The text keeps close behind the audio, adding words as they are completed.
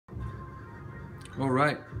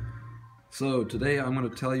Alright, so today I'm going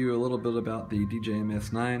to tell you a little bit about the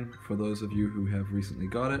DJMs9 for those of you who have recently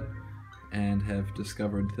got it and have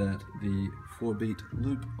discovered that the 4-beat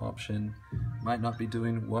loop option might not be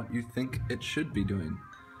doing what you think it should be doing.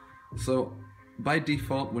 So by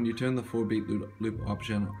default, when you turn the 4-beat loop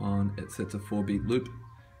option on, it sets a 4-beat loop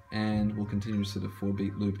and will continue to set a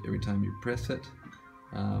 4-beat loop every time you press it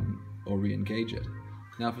or re-engage it.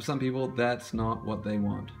 Now for some people that's not what they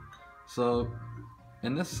want. So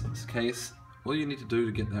in this case, all you need to do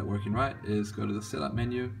to get that working right is go to the setup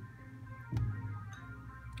menu,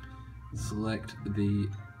 select the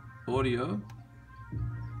audio,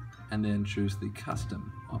 and then choose the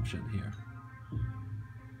custom option here.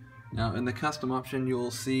 Now in the custom option you'll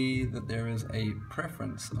see that there is a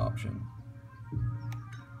preference option.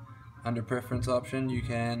 Under preference option you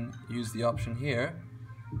can use the option here,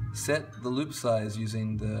 set the loop size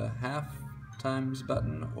using the half times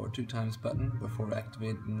button or 2 times button before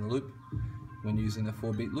activating the loop when using a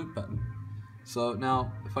 4-beat loop button. So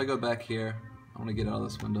now if I go back here, I want to get out of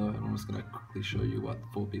this window and I'm just going to quickly show you what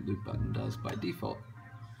the 4-beat loop button does by default.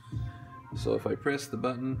 So if I press the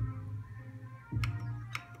button,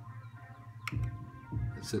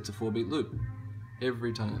 it sets a 4-beat loop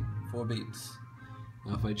every time, 4 beats.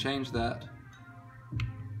 Now if I change that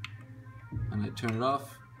and I turn it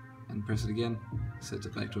off and press it again, it sets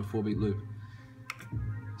it back to a 4-beat loop.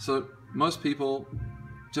 So most people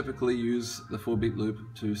typically use the 4-beat loop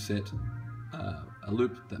to set a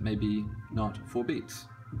loop that may be not 4 beats,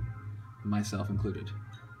 myself included.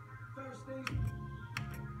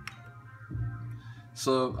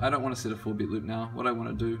 So I don't want to set a 4-beat loop now. What I want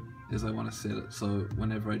to do is I want to set it so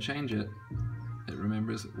whenever I change it, it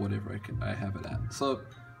remembers whatever I have it at. So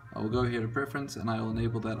I will go here to preference and I will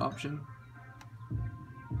enable that option.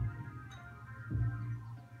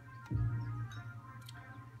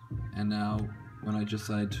 And now when I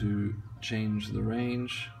decide to change the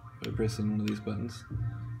range by pressing one of these buttons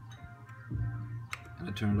and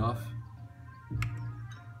I turn it off,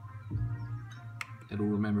 it'll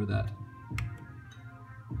remember that.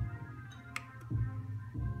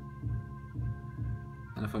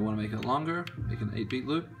 And if I want to make it longer, make an 8-beat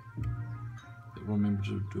loop, it will remember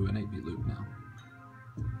to do an 8-beat loop now.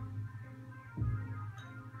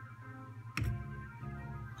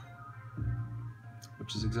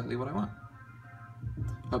 Which is exactly what I want.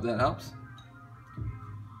 Hope that helps.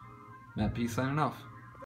 Matt P signing off.